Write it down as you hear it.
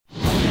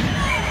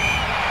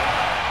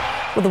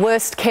Well, the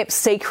worst kept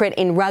secret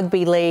in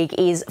rugby league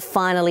is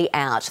finally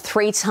out.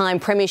 Three-time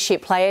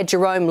premiership player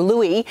Jarome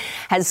Luai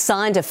has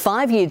signed a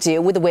 5-year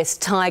deal with the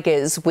West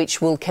Tigers,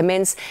 which will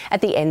commence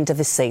at the end of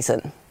the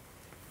season.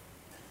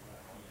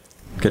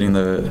 Getting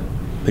the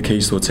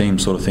keys to a team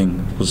sort of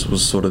thing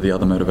was sort of the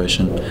other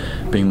motivation.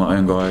 Being my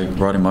own guy,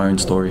 writing my own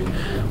story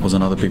was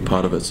another big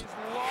part of it.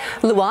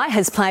 Luai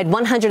has played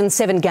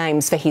 107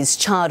 games for his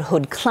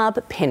childhood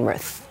club,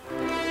 Penrith.